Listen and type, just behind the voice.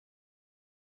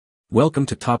Welcome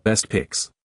to Top Best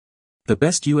Picks. The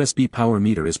best USB power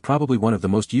meter is probably one of the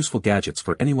most useful gadgets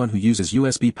for anyone who uses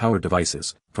USB-powered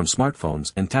devices, from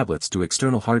smartphones and tablets to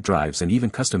external hard drives and even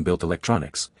custom-built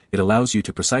electronics. It allows you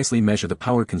to precisely measure the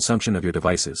power consumption of your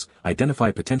devices,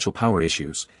 identify potential power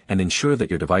issues, and ensure that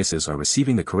your devices are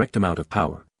receiving the correct amount of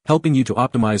power, helping you to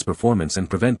optimize performance and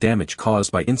prevent damage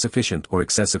caused by insufficient or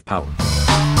excessive power.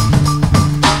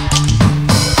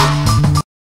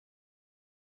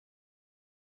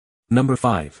 Number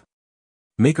 5.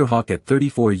 MakerHawk at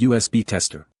 34 USB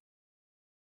Tester.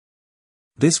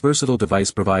 This versatile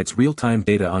device provides real-time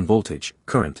data on voltage,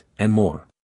 current, and more.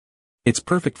 It's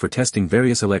perfect for testing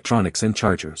various electronics and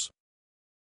chargers.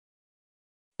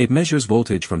 It measures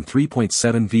voltage from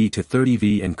 3.7 V to 30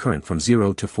 V and current from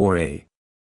 0 to 4A.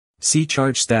 See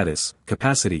charge status,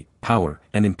 capacity, power,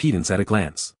 and impedance at a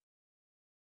glance.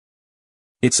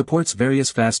 It supports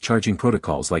various fast charging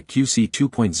protocols like QC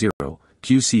 2.0,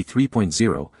 QC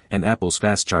 3.0, and Apple's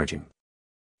fast charging.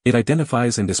 It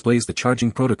identifies and displays the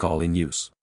charging protocol in use.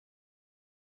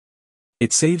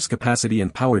 It saves capacity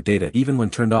and power data even when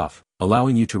turned off,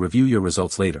 allowing you to review your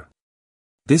results later.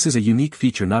 This is a unique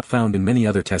feature not found in many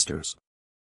other testers.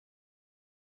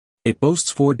 It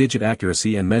boasts 4-digit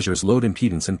accuracy and measures load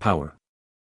impedance and power.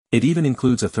 It even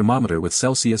includes a thermometer with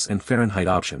Celsius and Fahrenheit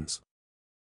options.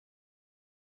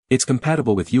 It's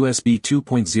compatible with USB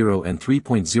 2.0 and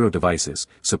 3.0 devices,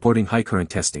 supporting high current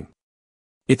testing.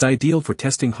 It's ideal for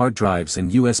testing hard drives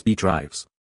and USB drives.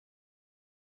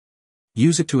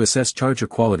 Use it to assess charger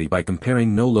quality by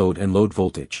comparing no load and load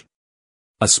voltage.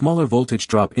 A smaller voltage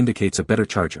drop indicates a better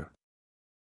charger.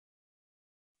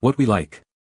 What we like.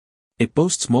 It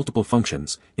boasts multiple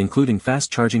functions, including fast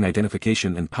charging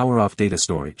identification and power-off data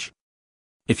storage.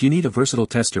 If you need a versatile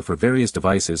tester for various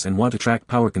devices and want to track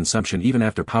power consumption even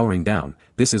after powering down,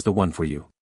 this is the one for you.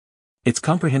 Its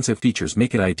comprehensive features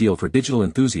make it ideal for digital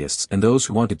enthusiasts and those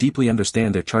who want to deeply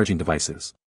understand their charging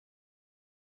devices.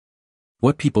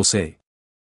 What people say.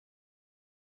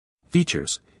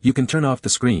 Features. You can turn off the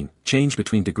screen, change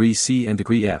between degree C and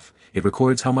degree F, it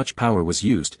records how much power was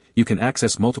used, you can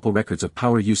access multiple records of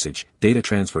power usage, data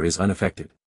transfer is unaffected.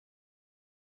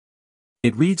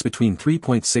 It reads between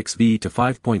 3.6 V to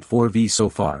 5.4 V so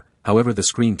far, however the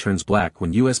screen turns black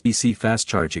when USB-C fast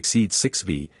charge exceeds 6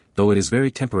 V, though it is very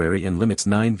temporary and limits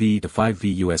 9 V to 5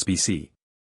 V USB-C.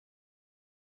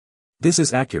 This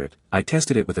is accurate. I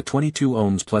tested it with a 22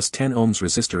 ohms plus 10 ohms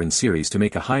resistor in series to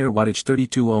make a higher wattage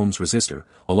 32 ohms resistor,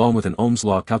 along with an Ohm's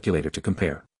law calculator to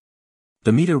compare.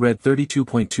 The meter read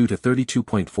 32.2 to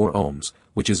 32.4 ohms,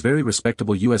 which is very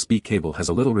respectable. USB cable has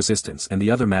a little resistance and the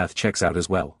other math checks out as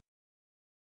well.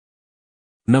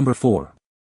 Number 4.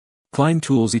 Klein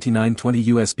Tools ET920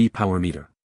 USB Power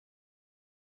Meter.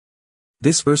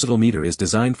 This versatile meter is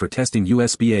designed for testing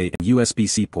USB-A and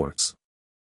USB-C ports.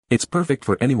 It's perfect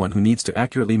for anyone who needs to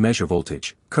accurately measure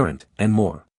voltage, current, and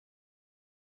more.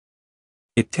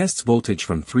 It tests voltage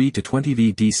from 3 to 20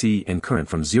 V DC and current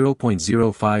from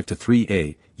 0.05 to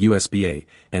 3A, USB-A,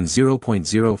 and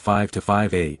 0.05 to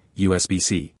 5A,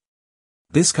 USB-C.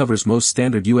 This covers most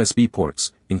standard USB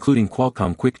ports, including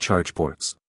Qualcomm Quick Charge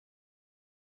ports.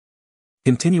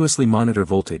 Continuously monitor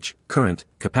voltage, current,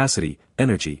 capacity,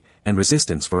 energy, and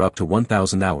resistance for up to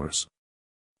 1,000 hours.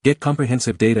 Get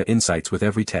comprehensive data insights with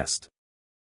every test.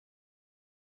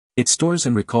 It stores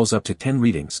and recalls up to 10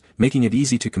 readings, making it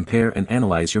easy to compare and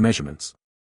analyze your measurements.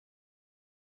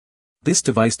 This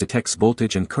device detects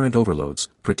voltage and current overloads,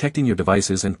 protecting your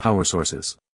devices and power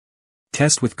sources.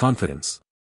 Test with confidence.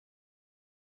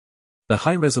 The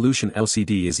high-resolution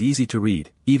LCD is easy to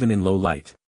read, even in low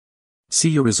light. See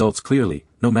your results clearly,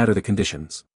 no matter the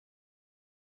conditions.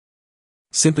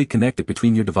 Simply connect it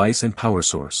between your device and power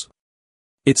source.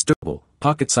 Its durable,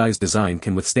 pocket-sized design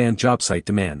can withstand job site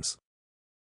demands.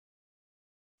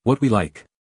 What we like.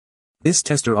 This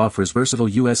tester offers versatile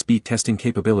USB testing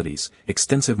capabilities,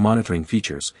 extensive monitoring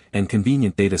features, and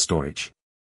convenient data storage.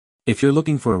 If you're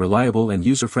looking for a reliable and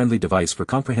user-friendly device for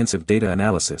comprehensive data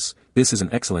analysis, this is an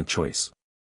excellent choice.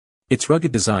 Its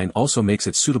rugged design also makes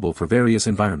it suitable for various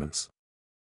environments.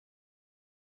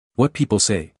 What people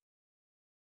say.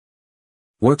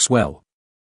 Works well.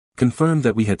 Confirmed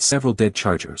that we had several dead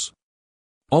chargers.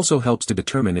 Also helps to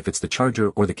determine if it's the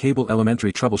charger or the cable.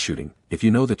 Elementary troubleshooting. If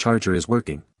you know the charger is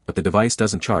working, but the device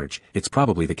doesn't charge, it's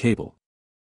probably the cable.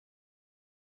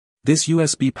 This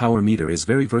USB power meter is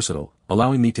very versatile,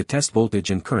 allowing me to test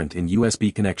voltage and current in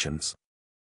USB connections.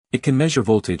 It can measure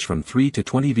voltage from 3 to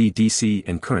 20 V DC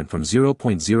and current from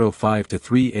 0.05 to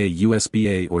 3A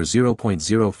USB-A or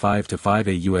 0.05 to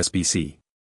 5A USB-C.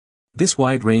 This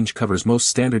wide range covers most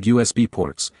standard USB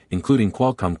ports, including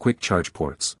Qualcomm Quick Charge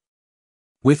ports.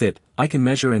 With it, I can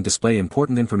measure and display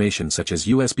important information such as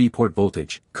USB port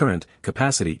voltage, current,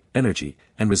 capacity, energy,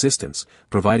 and resistance,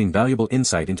 providing valuable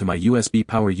insight into my USB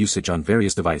power usage on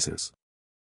various devices.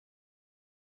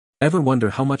 Ever wonder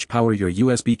how much power your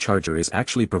USB charger is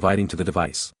actually providing to the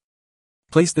device?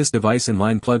 Place this device in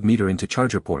line plug meter into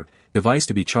charger port, device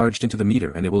to be charged into the meter,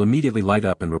 and it will immediately light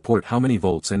up and report how many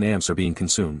volts and amps are being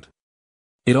consumed.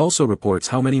 It also reports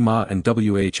how many mAh and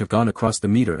WH have gone across the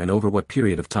meter and over what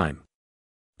period of time.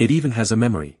 It even has a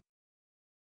memory.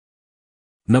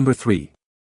 Number 3.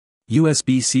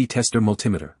 USB C Tester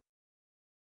Multimeter.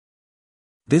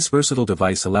 This versatile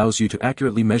device allows you to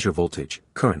accurately measure voltage,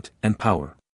 current, and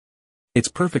power. It's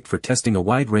perfect for testing a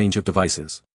wide range of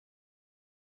devices.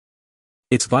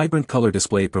 Its vibrant color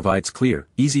display provides clear,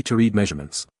 easy-to-read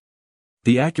measurements.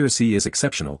 The accuracy is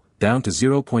exceptional, down to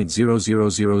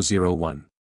 0.00001.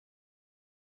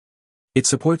 It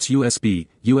supports USB,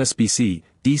 USB-C,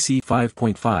 DC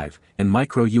 5.5, and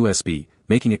micro USB,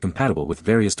 making it compatible with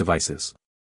various devices.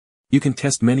 You can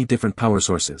test many different power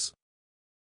sources.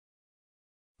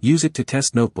 Use it to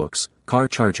test notebooks, car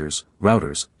chargers,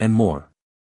 routers, and more.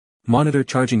 Monitor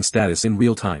charging status in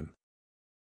real time.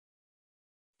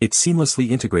 It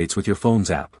seamlessly integrates with your phone's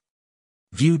app.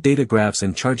 View data graphs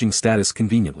and charging status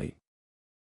conveniently.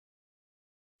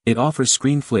 It offers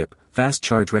screen flip, fast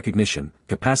charge recognition,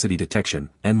 capacity detection,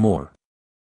 and more.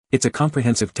 It's a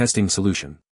comprehensive testing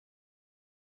solution.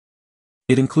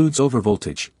 It includes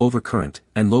overvoltage, overcurrent,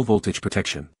 and low voltage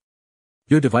protection.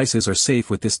 Your devices are safe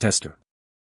with this tester.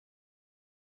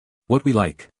 What we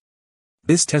like.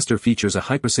 This tester features a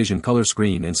high-precision color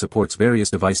screen and supports various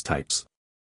device types.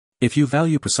 If you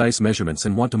value precise measurements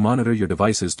and want to monitor your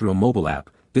devices through a mobile app,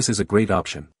 this is a great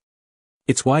option.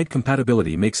 Its wide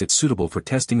compatibility makes it suitable for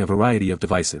testing a variety of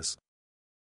devices.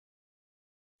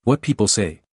 What people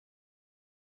say.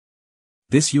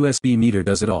 This USB meter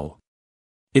does it all.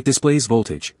 It displays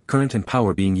voltage, current, and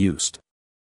power being used.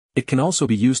 It can also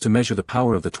be used to measure the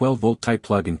power of the 12-volt type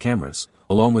plug in cameras,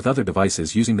 along with other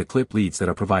devices using the clip leads that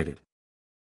are provided.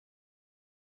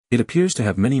 It appears to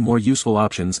have many more useful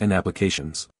options and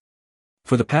applications.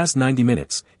 For the past 90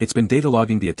 minutes, it's been data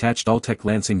logging the attached Alltech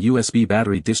Lansing USB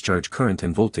battery discharge current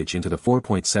and voltage into the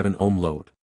 4.7 ohm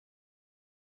load.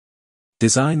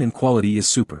 Design and quality is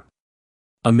super.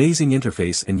 Amazing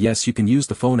interface, and yes, you can use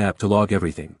the phone app to log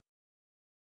everything.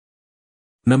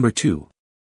 Number 2.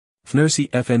 FNIRSI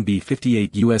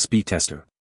FNB58 USB Tester.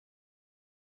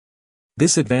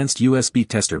 This advanced USB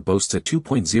tester boasts a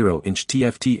 2.0-inch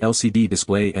TFT LCD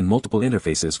display and multiple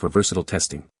interfaces for versatile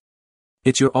testing.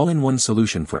 It's your all-in-one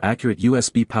solution for accurate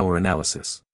USB power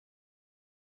analysis.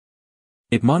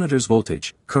 It monitors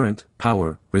voltage, current,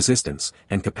 power, resistance,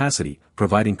 and capacity,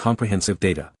 providing comprehensive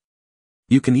data.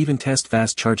 You can even test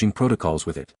fast charging protocols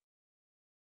with it.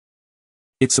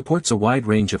 It supports a wide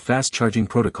range of fast charging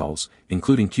protocols,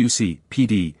 including QC,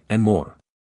 PD, and more.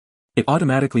 It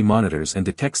automatically monitors and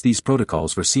detects these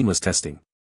protocols for seamless testing.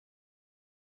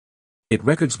 It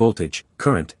records voltage,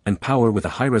 current, and power with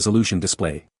a high-resolution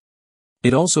display.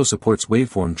 It also supports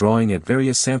waveform drawing at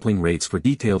various sampling rates for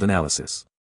detailed analysis.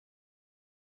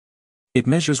 It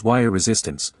measures wire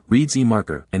resistance, reads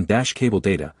e-marker and dash cable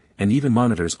data, and even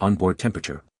monitors onboard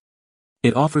temperature.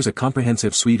 It offers a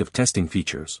comprehensive suite of testing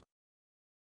features.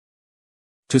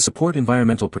 To support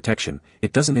environmental protection,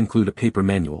 it doesn't include a paper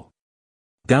manual.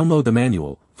 Download the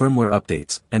manual, firmware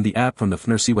updates, and the app from the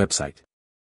FNIRSI website.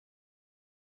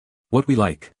 What we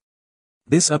like.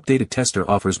 This updated tester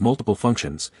offers multiple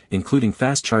functions, including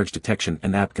fast charge detection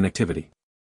and app connectivity.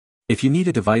 If you need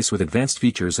a device with advanced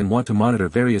features and want to monitor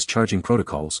various charging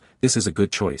protocols, this is a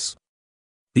good choice.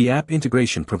 The app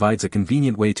integration provides a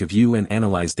convenient way to view and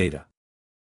analyze data.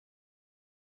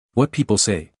 What people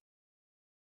say.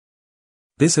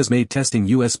 This has made testing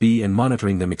USB and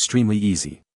monitoring them extremely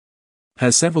easy.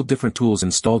 Has several different tools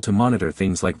installed to monitor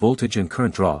things like voltage and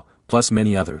current draw, plus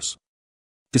many others.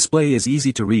 Display is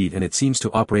easy to read and it seems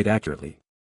to operate accurately.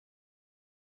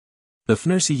 The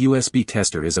FNIRSI USB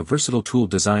tester is a versatile tool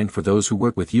designed for those who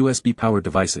work with USB-powered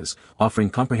devices, offering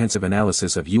comprehensive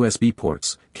analysis of USB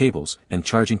ports, cables, and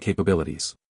charging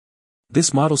capabilities.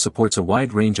 This model supports a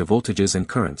wide range of voltages and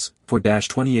currents,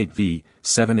 4-28V,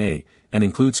 7A, and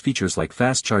includes features like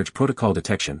fast charge protocol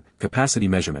detection, capacity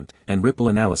measurement, and ripple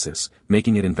analysis,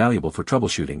 making it invaluable for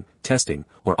troubleshooting, testing,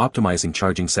 or optimizing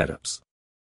charging setups.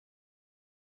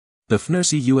 The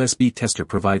FNIRSI USB tester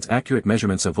provides accurate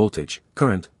measurements of voltage,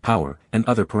 current, power, and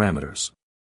other parameters.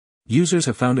 Users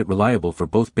have found it reliable for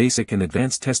both basic and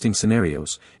advanced testing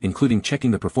scenarios, including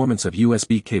checking the performance of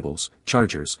USB cables,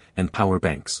 chargers, and power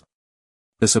banks.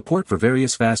 The support for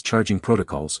various fast charging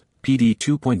protocols, PD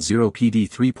 2.0, PD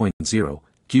 3.0,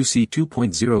 QC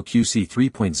 2.0 QC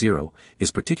 3.0,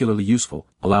 is particularly useful,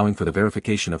 allowing for the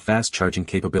verification of fast charging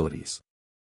capabilities.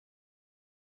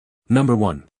 Number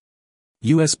 1.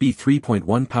 USB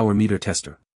 3.1 Power Meter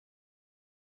Tester.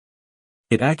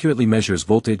 It accurately measures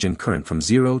voltage and current from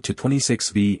 0 to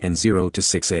 26V and 0 to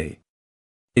 6A.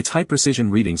 Its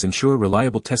high-precision readings ensure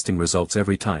reliable testing results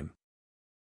every time.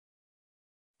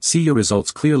 See your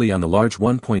results clearly on the large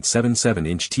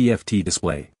 1.77-inch TFT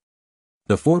display.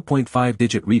 The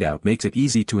 4.5-digit readout makes it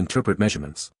easy to interpret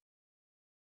measurements.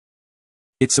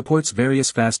 It supports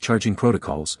various fast charging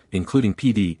protocols, including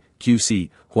PD, QC,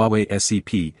 Huawei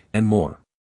SCP, and more.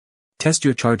 Test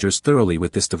your chargers thoroughly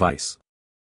with this device.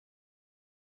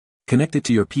 Connect it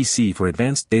to your PC for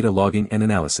advanced data logging and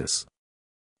analysis.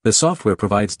 The software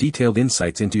provides detailed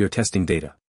insights into your testing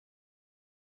data.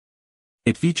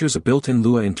 It features a built-in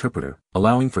Lua interpreter,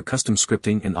 allowing for custom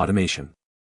scripting and automation.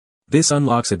 This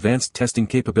unlocks advanced testing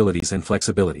capabilities and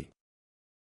flexibility.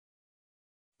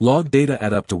 Log data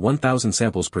at up to 1000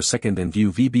 samples per second and view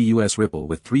VBUS ripple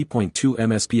with 3.2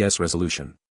 MSPS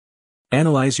resolution.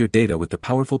 Analyze your data with the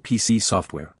powerful PC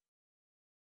software.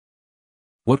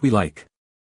 What we like.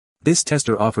 This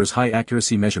tester offers high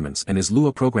accuracy measurements and is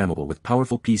Lua programmable with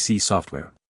powerful PC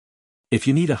software. If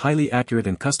you need a highly accurate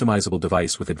and customizable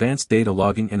device with advanced data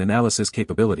logging and analysis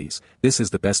capabilities, this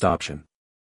is the best option.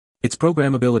 Its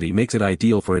programmability makes it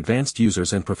ideal for advanced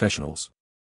users and professionals.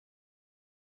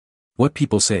 What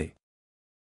people say.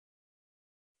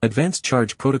 Advanced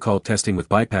charge protocol testing with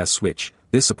bypass switch.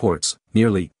 This supports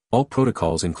nearly all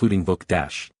protocols including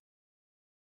VOOC-.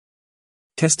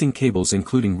 Testing cables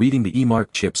including reading the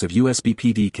eMark chips of USB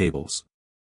PD cables.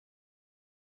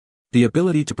 The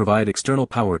ability to provide external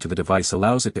power to the device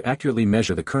allows it to accurately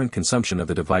measure the current consumption of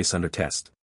the device under test.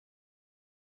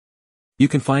 You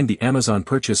can find the Amazon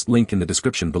purchase link in the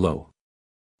description below.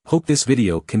 Hope this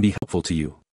video can be helpful to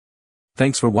you.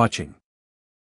 Thanks for watching.